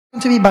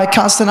To be by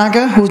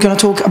Kastenaga, who's going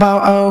to talk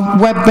about a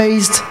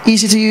web-based,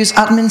 easy-to-use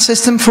admin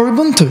system for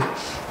Ubuntu.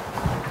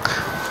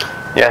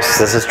 Yes,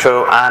 this is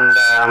true. And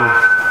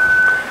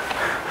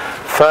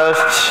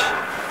first,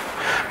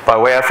 by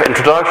way of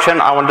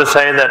introduction, I want to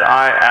say that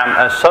I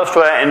am a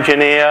software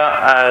engineer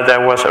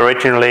that was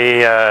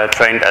originally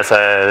trained as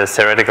a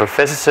theoretical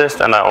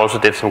physicist, and I also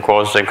did some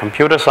courses in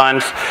computer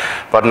science.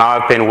 But now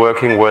I've been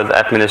working with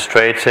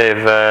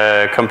administrative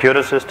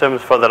computer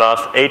systems for the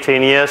last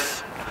 18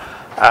 years.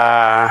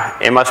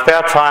 In my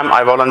spare time,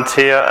 I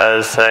volunteer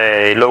as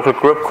a local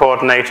group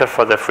coordinator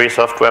for the Free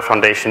Software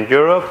Foundation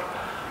Europe.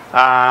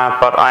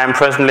 But I am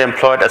presently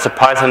employed as a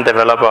Python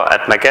developer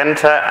at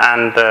Magenta,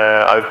 and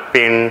I've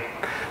been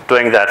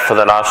doing that for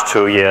the last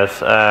 2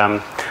 years.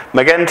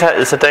 Magenta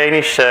is a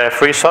Danish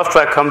free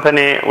software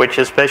company which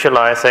is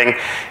specializing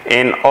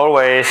in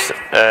always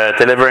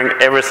delivering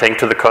everything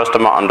to the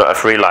customer under a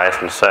free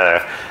license.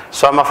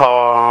 Some of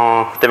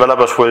our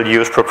developers will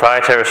use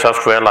proprietary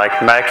software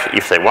like Mac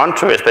if they want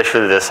to,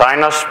 especially the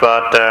designers,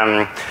 but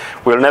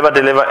we'll never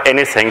deliver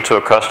anything to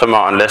a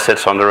customer unless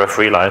it's under a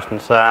free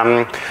license.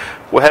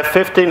 We have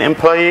 15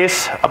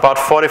 employees, about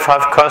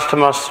 45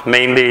 customers,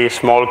 mainly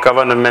small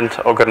government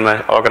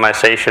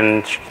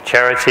organizations,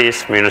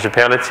 charities,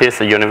 municipalities,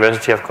 the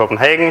University of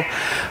Copenhagen,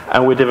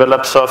 and we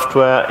develop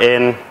software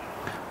in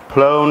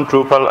Clone,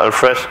 Drupal,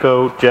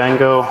 Alfresco,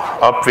 Django,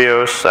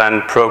 Obvious,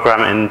 and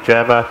program in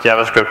Java,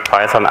 JavaScript,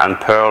 Python, and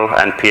Perl,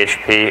 and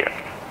PHP,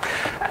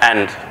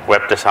 and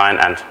web design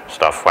and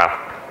stuff. Well,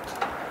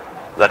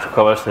 that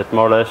covers it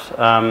more or less.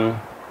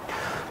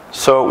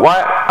 So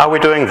why are we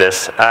doing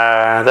this?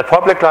 The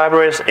public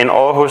libraries in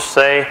Aarhus,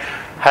 they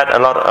had a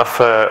lot of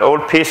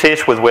old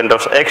PCs with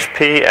Windows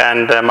XP,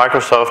 and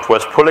Microsoft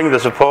was pulling the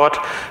support,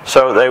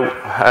 so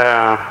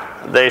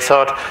they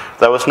thought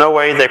there was no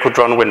way they could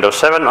run Windows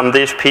 7 on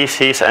these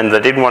PCs, and they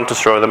didn't want to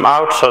throw them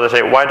out, so they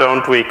said, why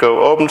don't we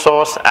go open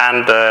source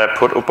and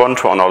put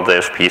Ubuntu on all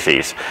those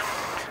PCs?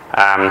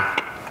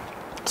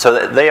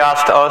 So they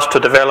asked us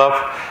to develop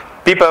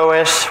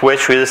Bibos,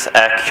 which is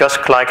a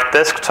kiosk-like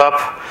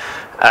desktop.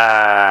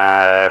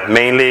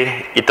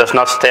 Mainly, it does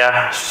not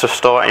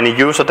store any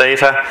user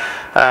data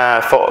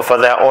for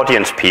their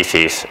audience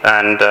PCs.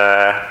 And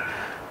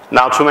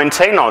now to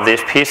maintain all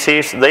these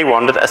PCs, they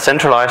wanted a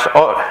centralized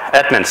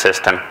admin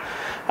system.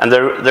 And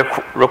the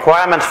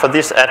requirement for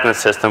this admin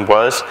system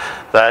was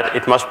that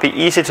it must be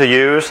easy to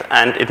use,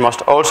 and it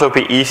must also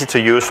be easy to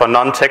use for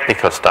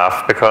non-technical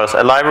stuff, because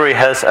a library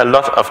has a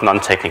lot of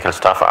non-technical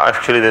stuff.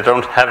 Actually, they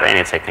don't have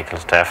any technical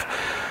stuff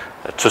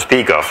to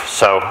speak of,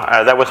 so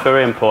that was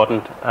very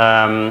important.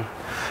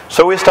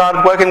 So we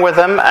started working with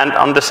them, and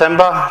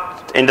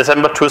in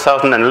December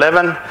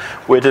 2011,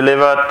 we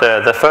delivered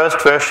the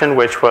first version,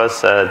 which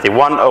was the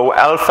 1.0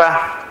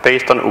 alpha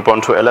based on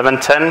Ubuntu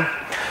 11.10,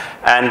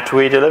 and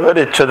we delivered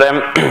it to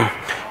them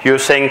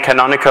using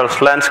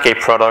Canonical's landscape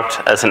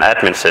product as an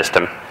admin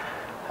system.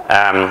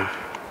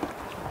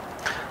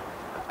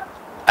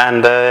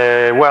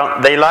 Well,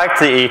 they liked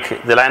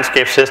the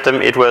landscape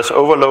system. It was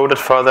overloaded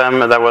for them.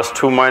 There was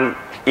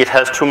it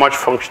has too much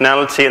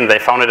functionality, and they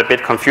found it a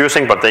bit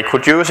confusing, but they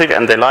could use it,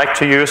 and they liked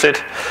to use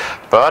it.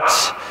 But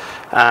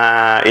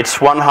it's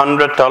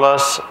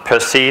 $100 per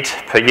seat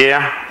per year.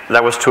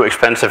 That was too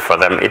expensive for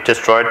them. It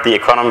destroyed the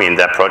economy in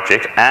their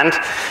project, and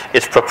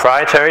it's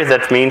proprietary.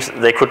 That means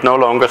they could no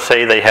longer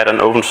say they had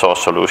an open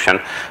source solution.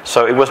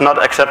 So it was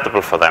not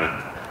acceptable for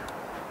them.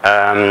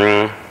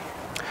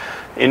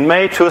 In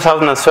May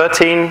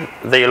 2013,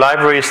 the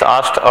libraries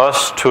asked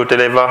us to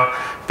deliver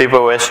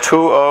Bibos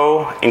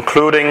 2.0,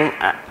 including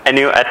a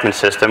new admin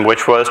system,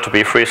 which was to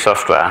be free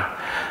software.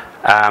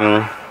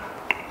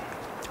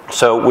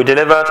 So we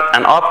delivered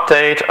an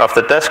update of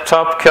the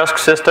desktop kiosk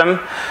system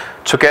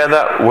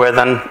together with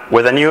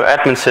a new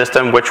admin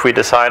system, which we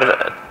designed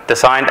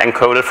and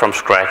coded from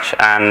scratch.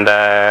 And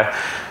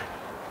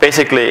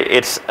basically,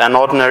 it's an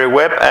ordinary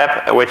web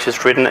app which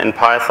is written in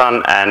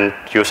Python and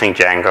using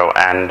Django.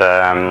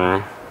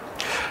 And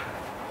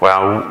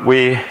well,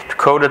 we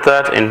coded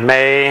that in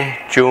May,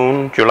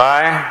 June,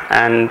 July,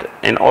 and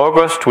in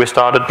August we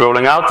started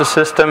rolling out the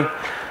system.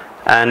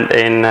 And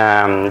in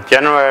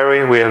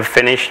January we have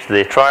finished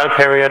the trial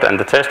period and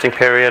the testing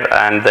period,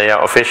 and they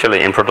are officially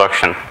in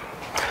production.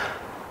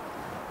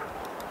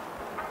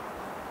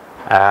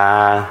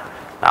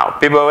 Now,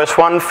 Bibos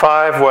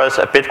 1.5 was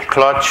a bit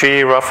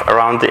kludgy, rough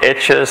around the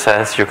edges,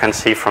 as you can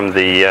see from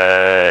the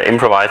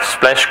improvised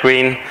splash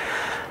screen.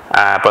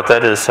 But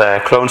that is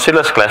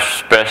Clonezilla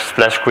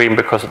splash screen,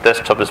 because the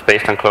desktop is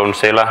based on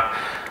Clonezilla.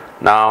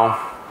 Now,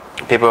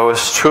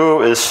 Bibos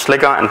 2 is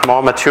slicker and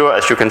more mature,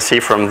 as you can see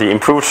from the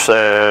improved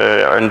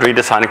and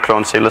redesigned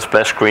Clonezilla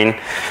splash screen.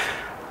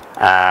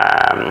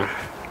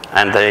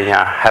 And they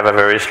have a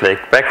very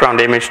slick background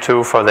image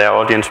too for their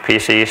audience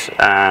PCs.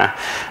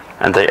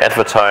 And they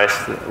advertise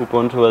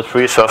Ubuntu as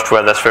free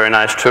software. That's very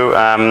nice too.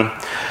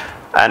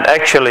 And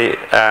actually,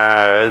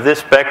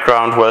 this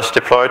background was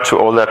deployed to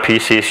all their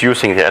PCs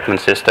using the admin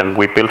system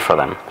we built for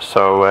them.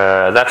 So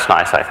that's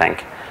nice, I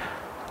think.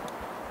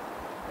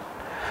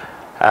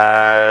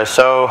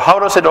 So how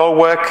does it all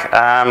work?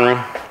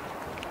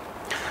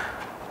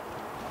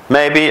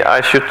 Maybe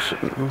I should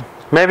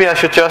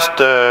just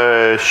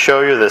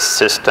show you this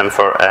system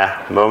for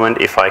a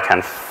moment, if I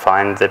can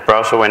find the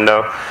browser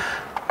window.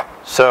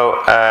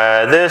 So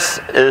this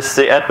is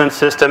the admin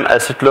system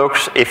as it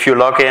looks if you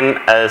log in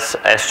as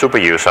a super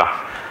user.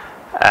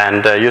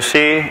 And you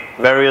see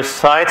various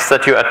sites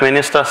that you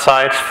administer,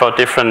 sites for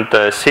different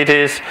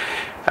cities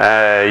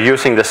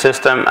using the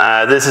system.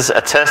 This is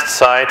a test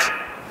site,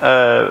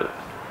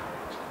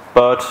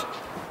 but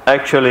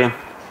actually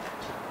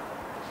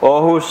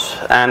Aarhus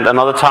and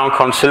another town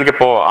called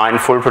Silkeborg are in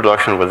full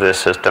production with this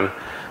system.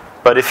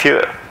 But if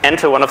you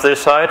enter one of these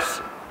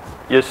sites,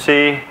 you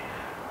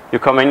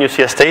come in, you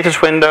see a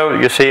status window,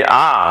 you see,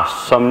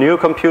 some new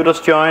computers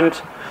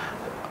joined.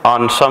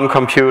 On some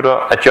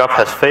computer, a job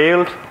has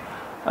failed.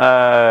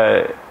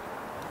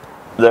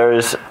 There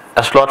is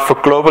a slot for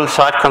global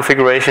site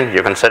configuration.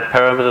 You can set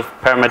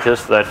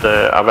parameters that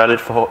are valid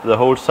for the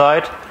whole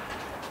site.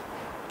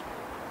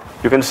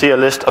 You can see a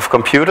list of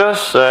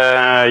computers.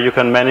 You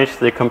can manage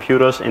the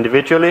computers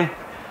individually.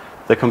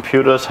 The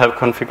computers have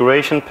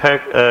configuration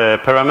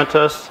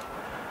parameters.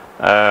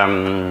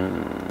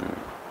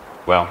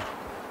 Well,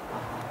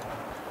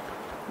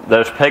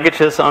 there's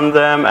packages on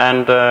them,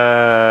 and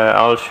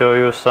I'll show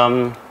you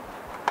some.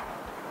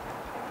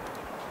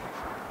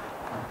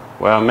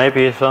 Well,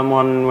 maybe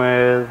someone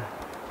with.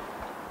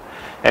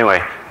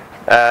 Anyway,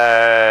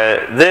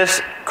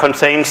 this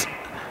contains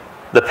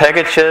the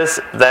packages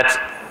that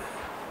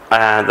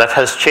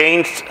has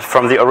changed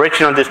from the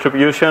original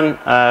distribution.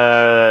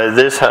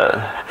 This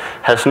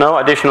has no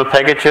additional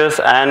packages,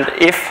 and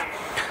if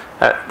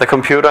the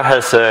computer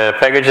has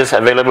packages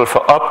available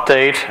for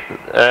update,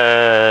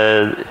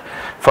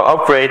 for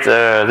upgrade,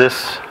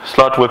 this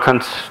slot will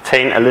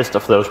contain a list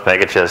of those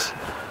packages.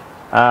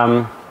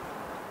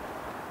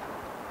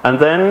 And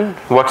then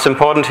what's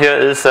important here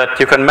is that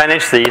you can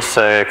manage these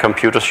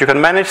computers. You can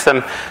manage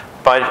them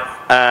by,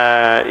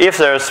 if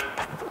there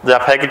are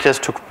packages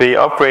to be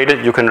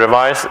upgraded, you can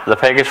revise the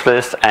package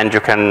list and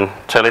you can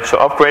tell it to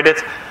upgrade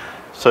it.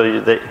 So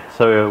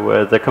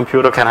the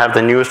computer can have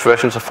the newest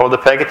versions of all the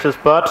packages,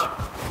 but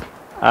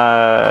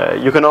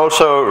you can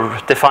also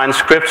define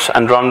scripts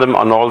and run them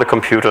on all the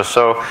computers.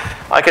 So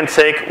I can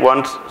take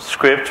one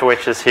script,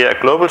 which is here a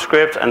global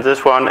script, and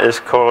this one is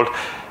called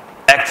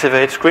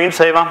Activate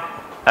Screensaver.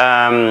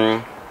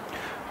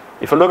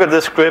 If I look at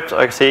this script,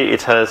 I can see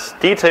it has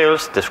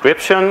details,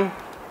 description,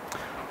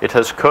 it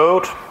has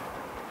code,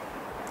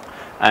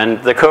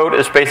 and the code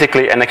is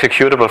basically an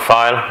executable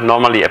file,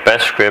 normally a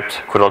bash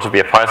script, could also be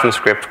a Python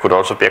script, could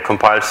also be a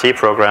compiled C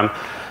program,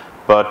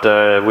 but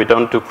we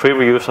don't do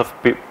previews of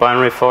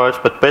binary files,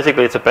 but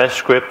basically it's a bash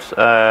script.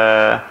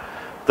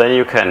 Then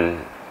you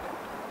can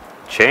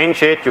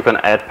change it, you can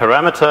add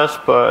parameters,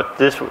 but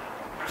this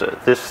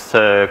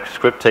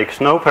script takes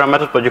no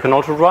parameters, but you can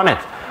also run it.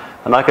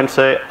 And I can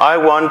say, I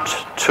want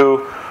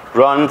to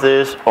run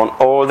this on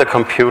all the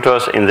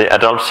computers in the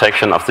adult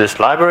section of this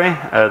library.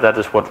 That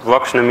is what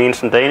voksne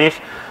means in Danish.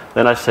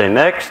 Then I say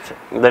next.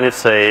 Then it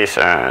says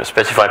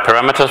specify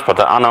parameters, but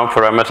there are no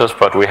parameters,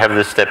 but we have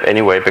this step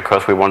anyway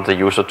because we want the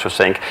user to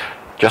think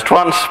just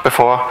once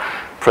before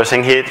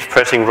pressing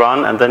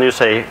run, and then you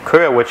say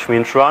kør, which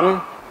means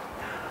run.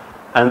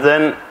 And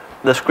then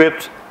the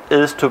script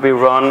is to be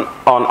run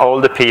on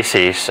all the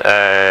PCs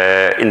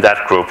in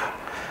that group.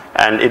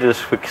 And it is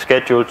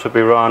scheduled to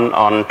be run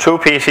on 2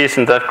 PCs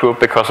in that group,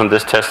 because on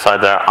this test site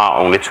there are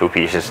only 2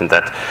 PCs in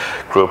that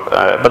group.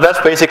 But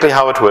that's basically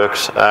how it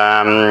works.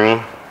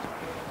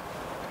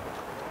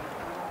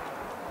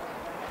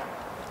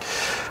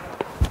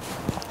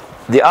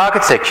 The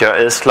architecture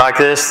is like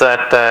this,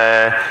 that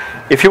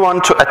if you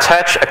want to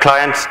attach a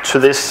client to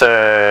this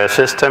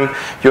system,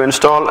 you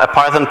install a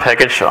Python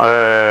package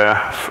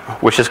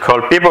which is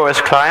called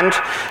Bibos client,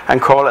 and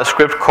call a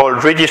script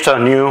called register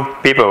new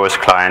Bibos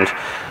client.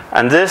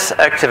 And this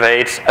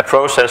activates a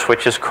process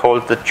which is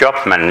called the job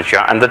manager.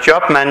 And the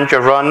job manager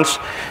runs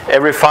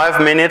every 5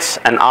 minutes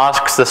and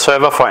asks the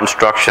server for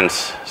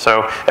instructions.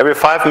 So every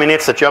 5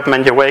 minutes the job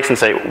manager wakes and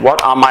says,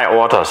 what are my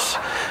orders?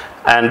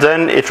 And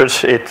then it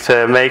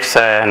makes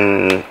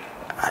an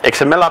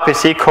XML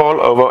RPC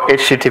call over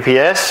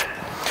HTTPS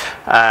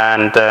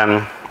and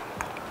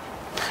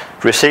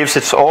receives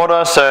its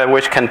orders,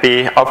 which can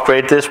be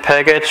upgrade this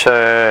package,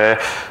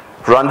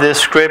 run this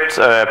script,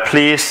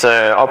 please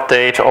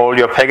update all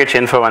your package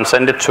info and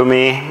send it to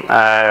me.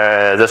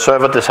 The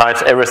server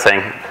decides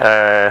everything.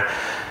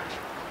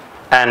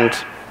 And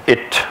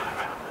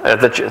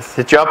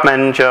the job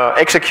manager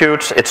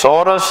executes its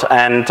orders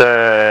and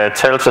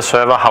tells the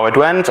server how it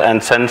went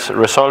and sends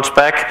results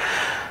back.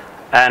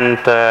 And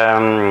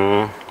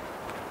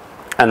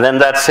then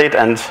that's it.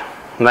 And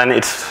then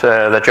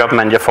the job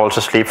manager falls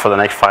asleep for the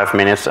next 5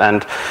 minutes.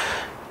 And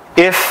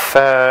if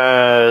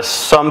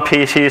some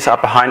PCs are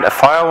behind a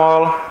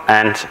firewall,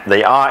 and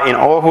they are in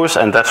Aarhus,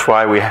 and that's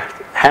why we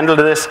handle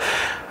this,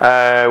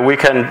 we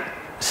can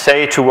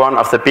say to one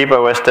of the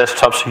Bibos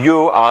desktops,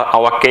 you are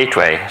our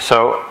gateway.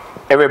 So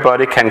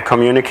everybody can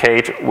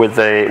communicate with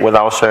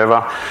our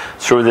server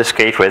through this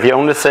gateway. The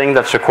only thing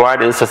that's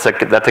required is that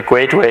the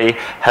gateway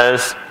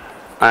has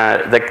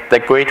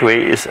the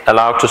gateway is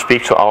allowed to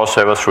speak to our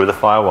server through the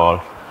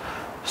firewall.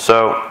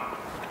 So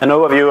an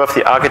overview of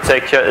the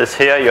architecture is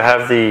here. You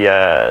have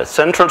the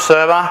central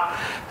server,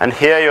 and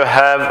here you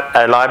have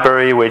a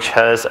library which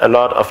has a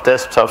lot of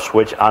desktops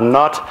which are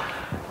not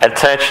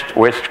attached,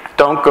 which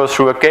don't go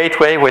through a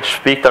gateway, which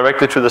speak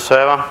directly to the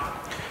server.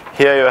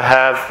 Here you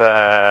have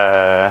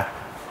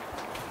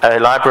a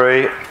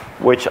library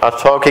which are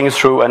talking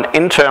through an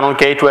internal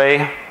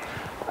gateway,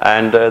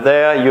 and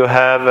there you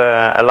have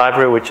a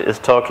library which is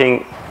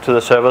talking to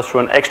the server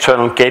through an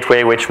external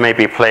gateway, which may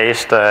be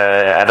placed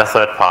at a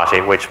third party,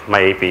 which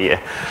may be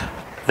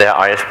their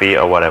ISP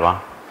or whatever.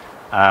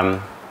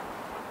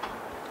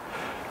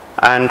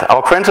 And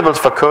our principles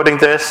for coding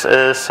this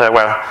is,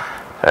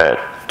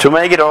 to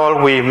make it all,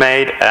 we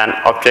made an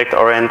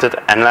object-oriented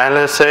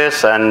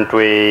analysis, and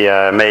we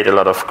made a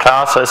lot of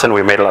classes, and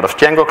we made a lot of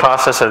Django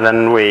classes, and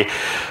then we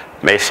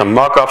made some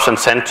mock-ups and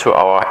sent to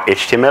our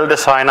HTML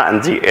designer,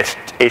 and the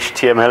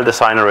HTML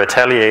designer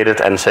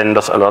retaliated and sent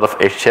us a lot of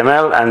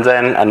HTML, and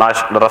then a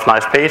lot of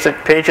nice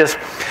pages,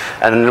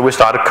 and then we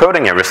started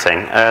coding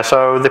everything.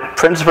 So the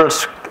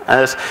principles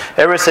is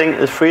everything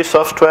is free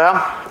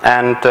software,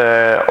 and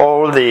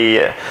all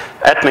the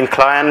admin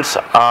clients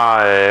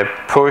are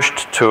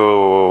pushed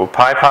to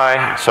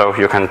PyPy, so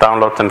you can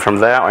download them from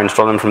there or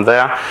install them from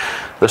there.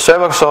 The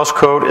server source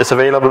code is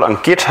available on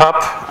GitHub,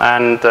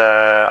 and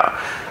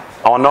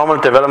our normal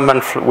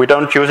development, we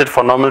don't use it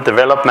for normal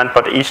development,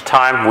 but each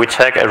time we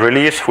tag a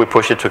release, we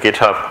push it to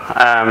GitHub.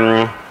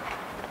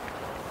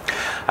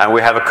 And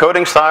we have a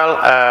coding style,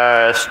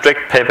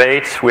 strict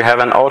PEP8. We have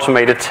an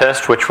automated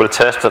test which will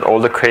test that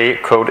all the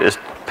code is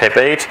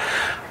PEP8.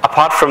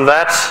 Apart from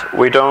that,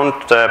 we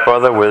don't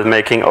bother with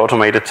making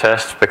automated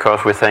tests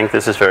because we think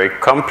this is very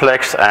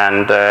complex,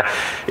 and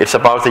it's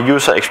about the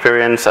user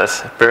experience,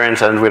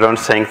 and we don't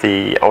think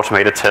the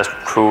automated test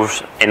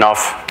proves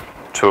enough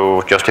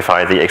to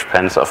justify the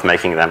expense of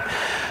making them.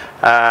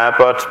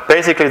 But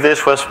basically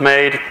this was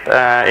made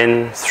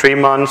in 3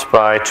 months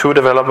by 2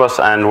 developers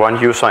and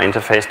 1 user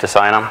interface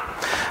designer,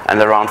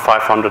 and around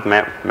 500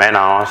 man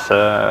hours.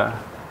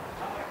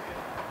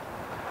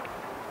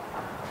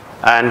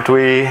 And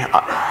we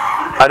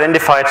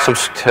identified some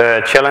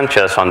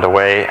challenges on the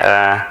way.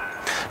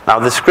 Now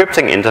the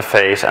scripting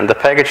interface and the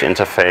package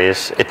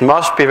interface, it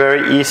must be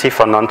very easy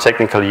for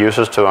non-technical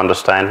users to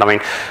understand. I mean,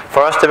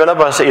 for us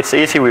developers it's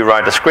easy, we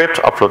write a script,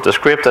 upload the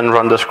script and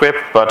run the script,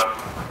 but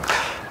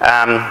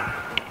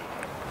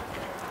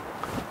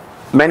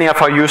many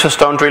of our users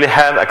don't really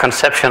have a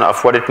conception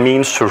of what it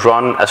means to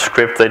run a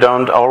script. They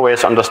don't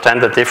always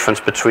understand the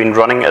difference between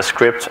running a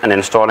script and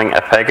installing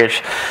a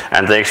package,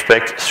 and they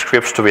expect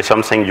scripts to be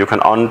something you can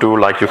undo,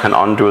 like you can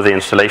undo the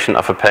installation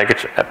of a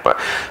package.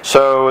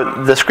 So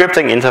the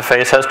scripting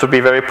interface has to be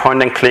very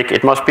point and click.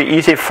 It must be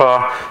easy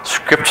for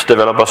script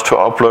developers to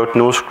upload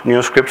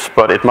new scripts,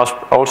 but it must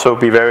also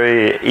be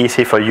very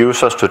easy for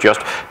users to just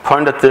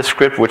point at this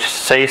script which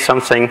says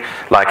something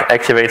like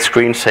activate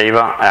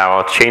screensaver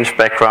or change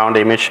background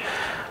image,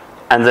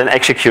 and then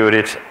execute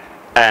it,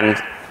 and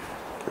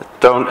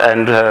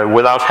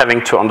without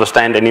having to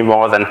understand any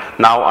more than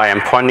now I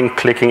am pointing,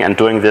 clicking, and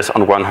doing this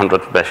on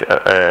 100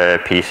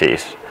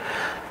 PCs.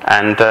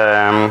 And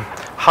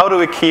how do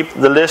we keep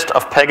the list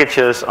of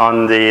packages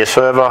on the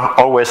server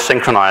always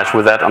synchronized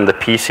with that on the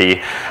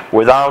PC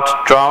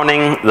without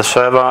drowning the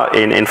server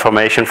in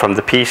information from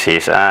the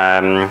PCs?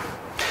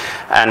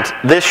 And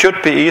this should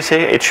be easy.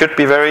 It should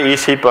be very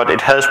easy, but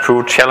it has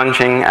proved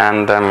challenging,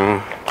 and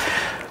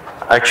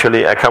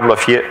actually, a couple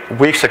of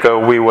weeks ago,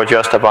 we were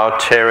just about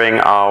tearing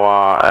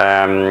our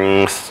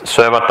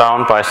server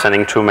down by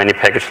sending too many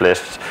package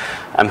lists.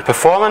 And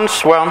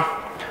performance, well,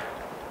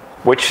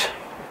 which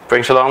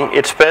brings along,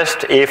 it's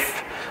best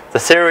if the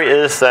theory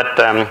is that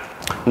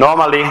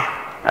normally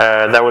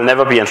there will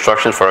never be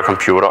instructions for a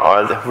computer,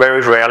 or very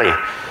rarely.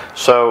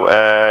 So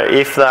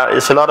if there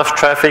is a lot of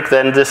traffic,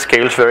 then this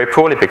scales very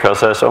poorly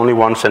because there's only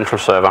one central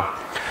server.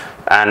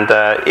 And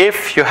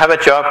if you have a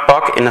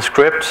bug in a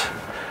script,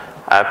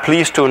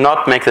 please do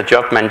not make the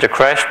job manager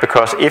crash,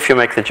 because if you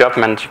make the job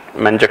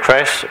manager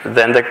crash,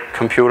 then the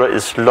computer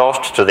is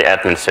lost to the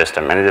admin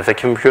system. And if the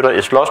computer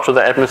is lost to the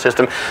admin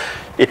system,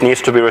 it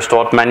needs to be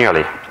restored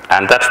manually.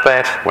 And that's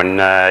bad when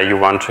you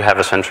want to have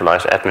a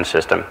centralized admin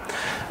system.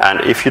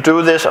 And if you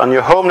do this on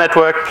your home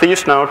network,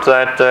 please note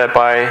that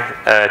by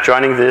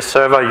joining this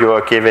server, you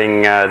are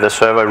giving the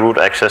server root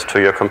access to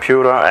your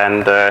computer.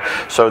 And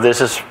so this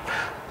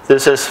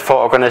is for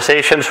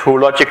organizations who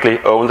logically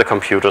own the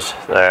computers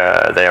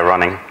they are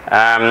running.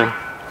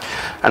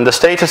 And the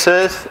status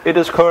is, it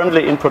is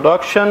currently in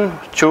production,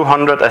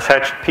 200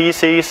 attached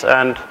PCs,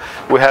 and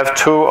we have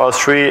 2 or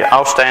 3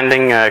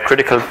 outstanding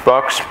critical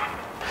bugs.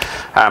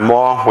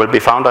 More will be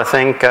found, I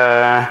think.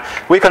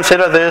 We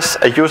consider this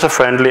a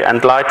user-friendly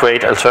and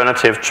lightweight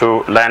alternative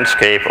to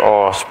Landscape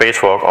or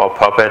Spacewalk or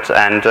Puppet,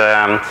 and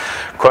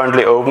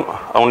currently open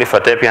only for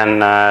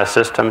Debian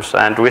systems.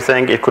 And we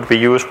think it could be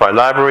used by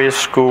libraries,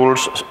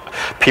 schools,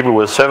 people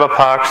with server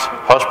parks,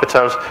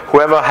 hospitals,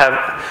 whoever have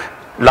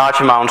large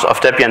amounts of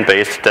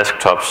Debian-based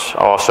desktops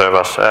or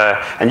servers.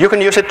 And you can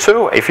use it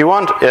too if you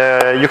want.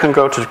 You can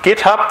go to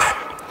GitHub.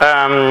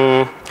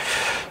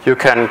 You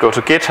can go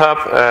to GitHub,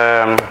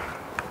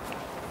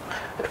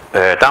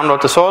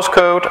 download the source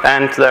code,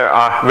 and there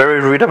are very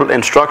readable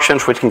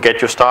instructions which can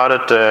get you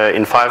started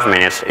in 5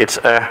 minutes. It's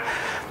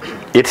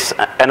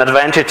an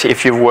advantage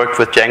if you've worked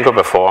with Django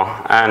before.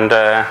 And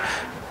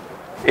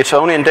it's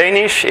only in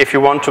Danish. If you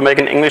want to make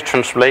an English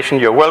translation,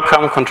 you're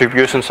welcome.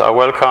 Contributions are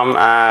welcome.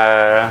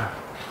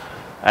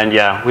 And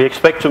yeah, we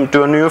expect to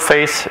do a new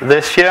phase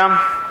this year,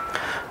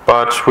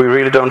 but we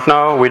really don't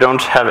know. We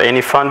don't have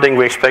any funding.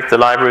 We expect the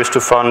libraries to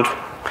fund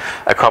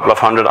a couple of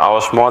 100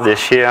 hours more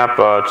this year,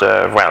 but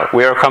well,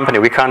 we're a company.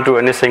 We can't do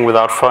anything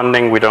without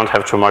funding. We don't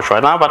have too much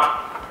right now, but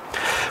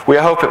we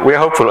are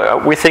hopeful.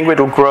 We think it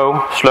will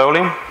grow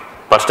slowly,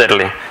 but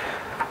steadily.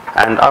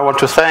 And I want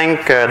to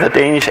thank the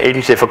Danish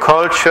Agency for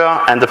Culture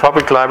and the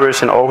public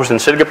libraries in Aarhus and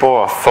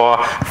Silkeborg for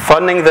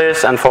funding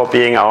this and for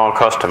being our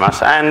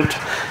customers. And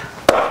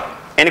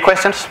any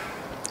questions?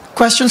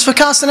 Questions for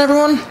Carsten,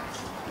 everyone?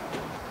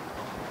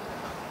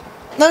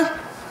 No?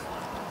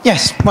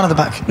 Yes, one at the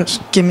back.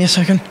 Just give me a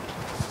second.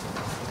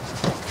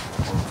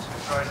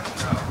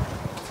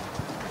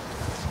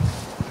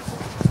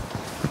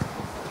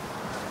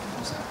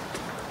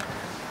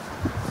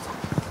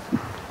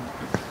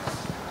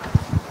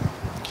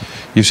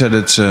 You said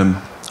it's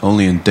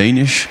only in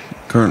Danish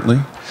currently.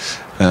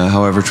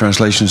 However,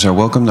 translations are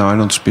welcome. Now, I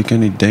don't speak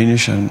any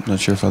Danish. I'm not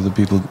sure if other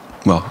people,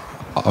 well,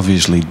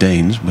 obviously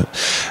Danes, but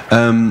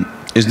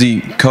is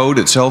the code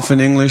itself in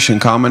English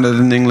and commented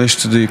in English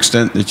to the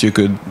extent that you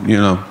could, you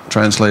know,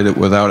 translate it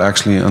without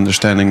actually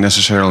understanding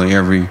necessarily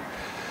every?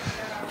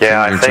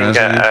 Yeah, I think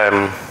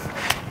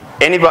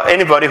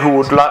anybody who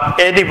would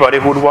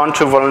want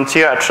to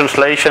volunteer a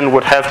translation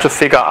would have to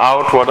figure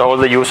out what all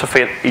the user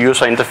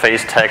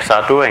interface tags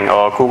are doing,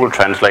 or Google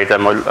Translate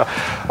them,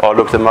 or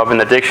look them up in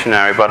the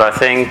dictionary. But I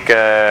think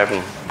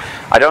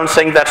I don't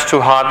think that's too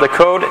hard. The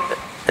code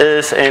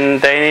is in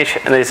Danish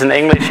and is in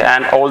English,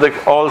 and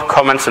all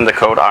comments in the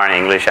code are in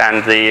English,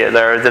 and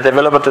the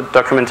developer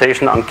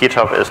documentation on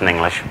GitHub is in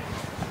English.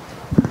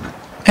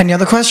 Any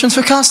other questions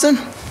for Carsten?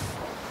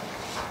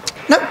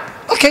 No?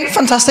 Okay,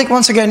 fantastic.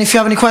 Once again, if you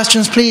have any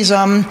questions, please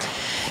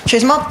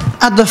chase them up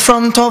at the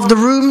front of the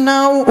room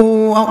now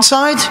or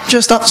outside,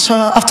 just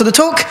after the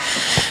talk.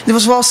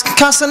 This was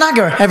Carsten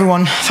Agger,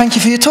 everyone. Thank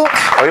you for your talk.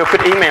 Or you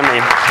could email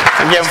me.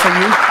 Thank you. For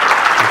you.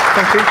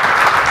 Thank you.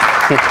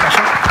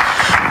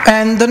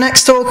 And the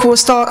next talk will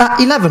start at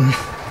 11.